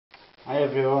Hi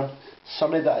everyone,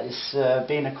 sorry that it's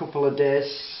been a couple of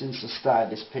days since I started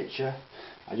this picture.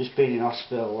 I've just been in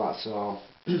hospital, that's all.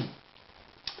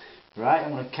 Right,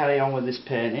 I'm going to carry on with this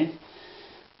painting.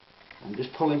 I'm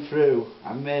just pulling through.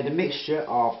 I've made a mixture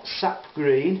of sap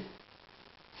green,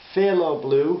 phthalo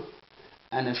blue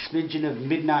and a smidgen of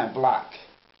midnight black.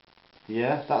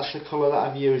 Yeah, that's the colour that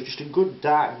I've used, just a good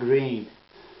dark green,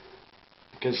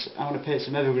 because I'm going to paint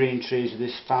some evergreen trees with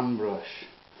this fan brush.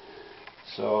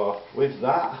 So with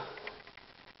that,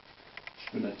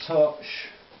 just going to touch.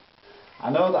 I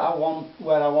know that I want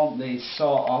where I want these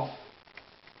sort of.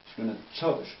 Just going to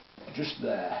touch just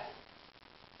there.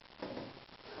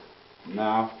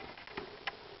 Now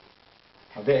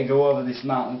I better go over this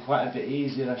mountain quite a bit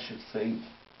easier, I should think.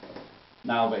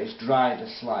 Now that it's dried a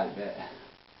slight bit.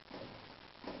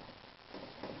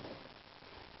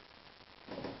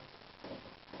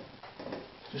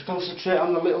 Just concentrate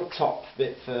on the little top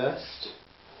bit first.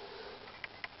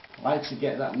 I like to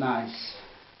get that nice,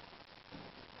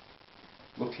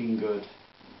 looking good.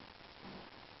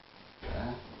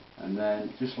 Yeah. And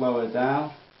then just lower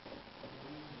down.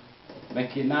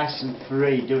 Make it nice and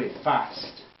free, do it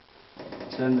fast.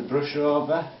 Turn the brush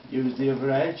over, use the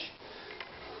other edge.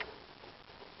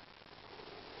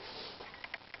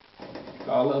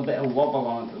 Got a little bit of wobble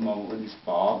on at the moment with this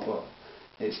board, but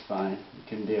it's fine, you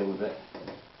can deal with it.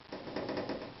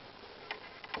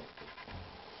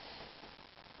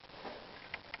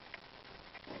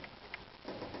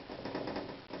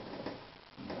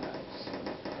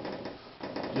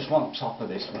 Just want top of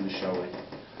this one showing.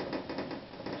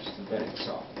 Just the very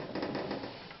top.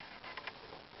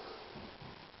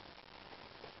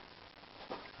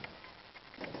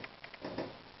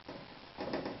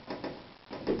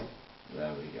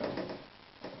 There we go.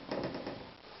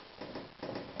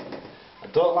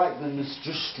 I don't like them as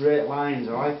just straight lines.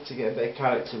 I like to get a bit of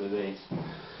character with these.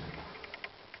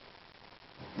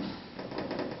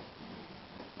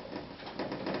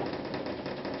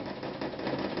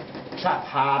 Tap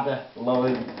harder, the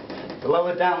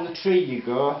lower down the tree you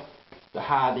go, the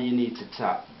harder you need to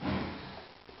tap.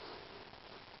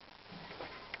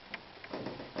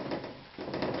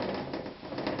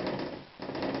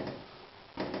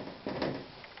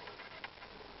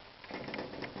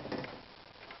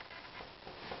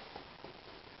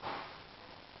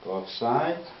 Both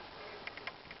sides.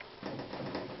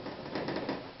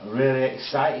 I'm really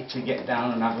excited to get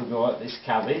down and have a go at this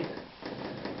cabin.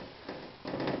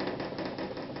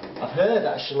 I've heard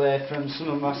actually from some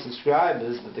of my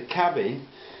subscribers that the cabin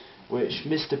which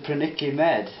Mr. Proenneke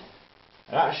made,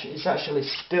 it's actually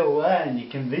still there and you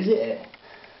can visit it.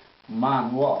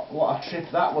 Man, what a trip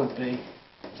that would be,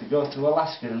 to go to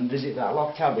Alaska and visit that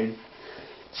log cabin.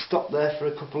 Stop there for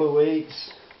a couple of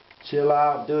weeks, chill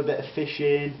out, do a bit of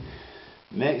fishing,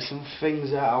 make some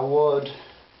things out of wood,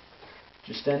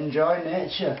 just enjoy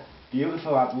nature.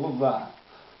 Beautiful, I'd love that.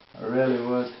 I really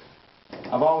would.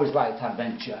 I've always liked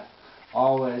adventure.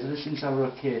 Always, ever since I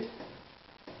was a kid.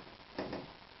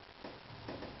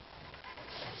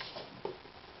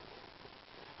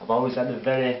 I've always had a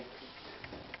very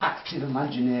active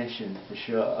imagination, for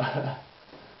sure.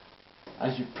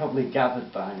 As you've probably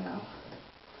gathered by now.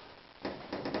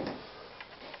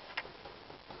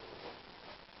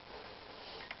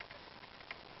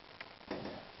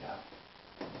 Yeah.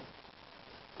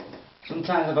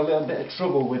 Sometimes I have a little bit of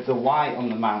trouble with the white on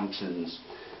the mountains.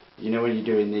 You know, when you're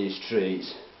doing these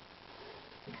trees.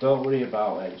 But don't worry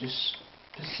about it, just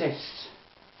persist.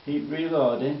 Keep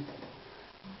reloading.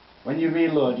 When you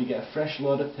reload you get a fresh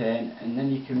load of paint and then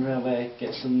you can really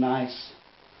get some nice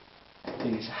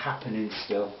things happening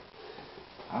still.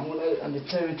 I'm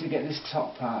determined to get this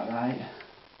top part right.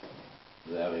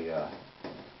 There we go.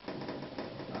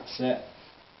 That's it.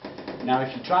 Now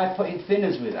if you try putting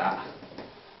thinners with that,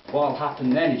 what'll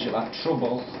happen then is you'll have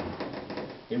trouble.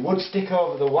 It would stick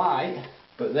over the white,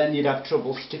 but then you'd have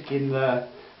trouble sticking the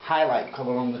highlight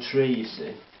colour on the tree, you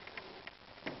see.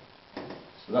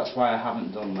 So that's why I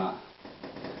haven't done that.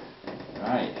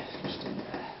 Right, just in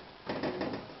there.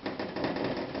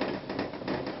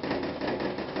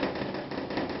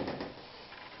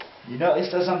 You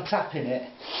notice as I'm tapping it,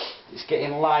 it's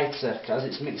getting lighter as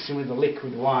it's mixing with the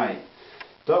liquid white.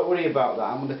 Don't worry about that,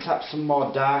 I'm going to tap some more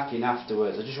dark in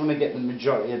afterwards. I just want to get the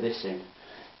majority of this in.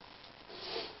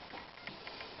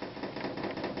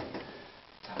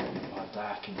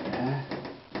 Dark in there.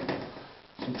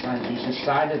 Sometimes use the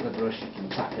side of the brush, you can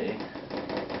tap it in.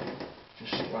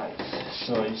 Just like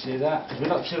so, you see that? Because we're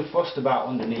not too fussed about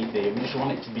underneath here, we just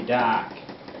want it to be dark.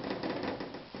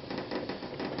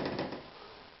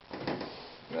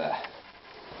 There.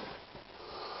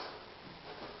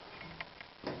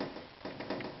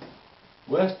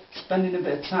 worth spending a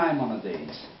bit of time on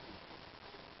these.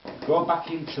 Go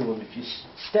back into them. If you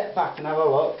step back and have a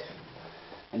look,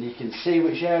 and you can see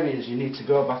which areas you need to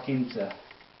go back into.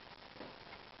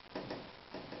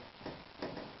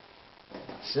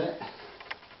 That's it.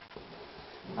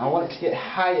 I want it to get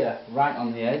higher right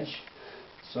on the edge,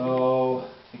 so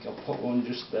I think I'll put one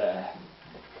just there.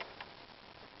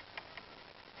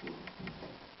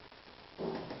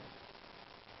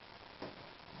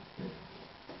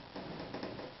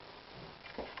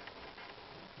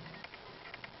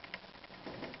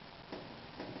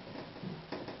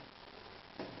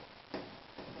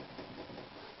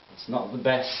 It's not the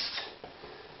best,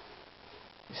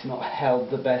 it's not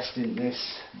held the best in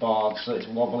this board, so it's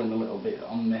wobbling a little bit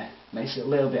on me. Makes it a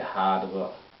little bit harder,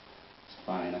 but it's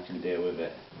fine, I can deal with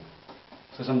it.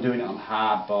 Because I'm doing it on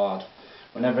hard board.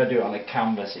 Whenever I do it on a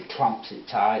canvas it clamps it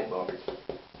tight, but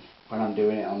when I'm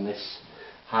doing it on this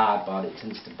hard board it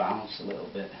tends to bounce a little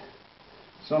bit.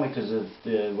 It's only because of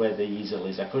the way the easel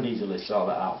is. I could easily sort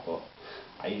that out, but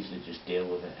I usually just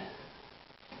deal with it.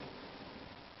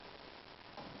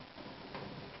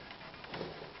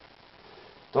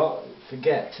 Don't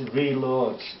forget to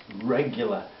reload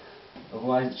regular,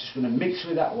 otherwise it's just going to mix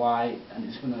with that white and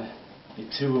it's going to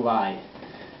be too light.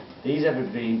 These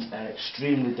evergreens are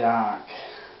extremely dark.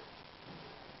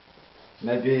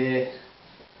 Maybe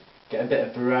get a bit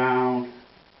of brown,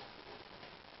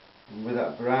 and with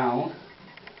that brown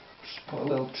just put a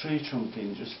little tree trunk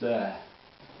in just there,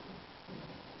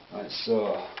 like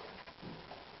so,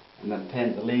 and then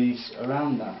paint the leaves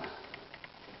around that.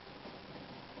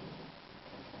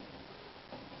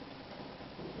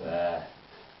 There.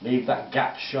 Leave that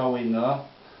gap showing though.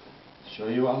 Show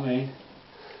you what I mean.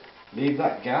 Leave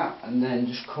that gap and then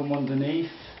just come underneath.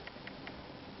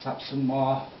 Tap some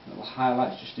more little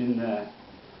highlights just in there.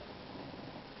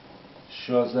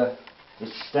 Shows the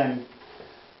stem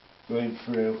going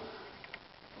through.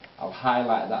 I'll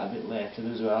highlight that a bit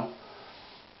later as well.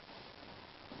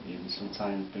 Even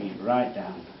sometimes bring it right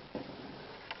down.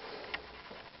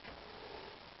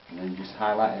 And then just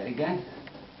highlight it again.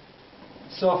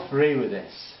 So free with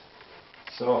this,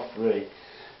 so free,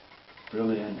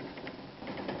 brilliant.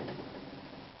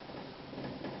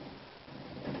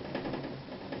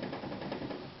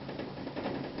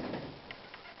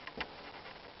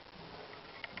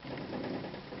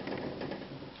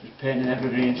 Just painting an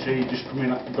evergreen tree, just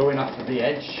going after the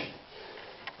edge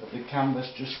of the canvas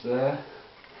just there,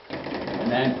 and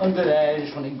then under there you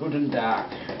just want it good and dark,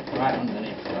 right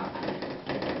underneath that.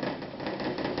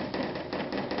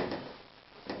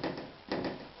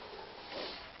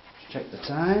 Check the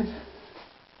time.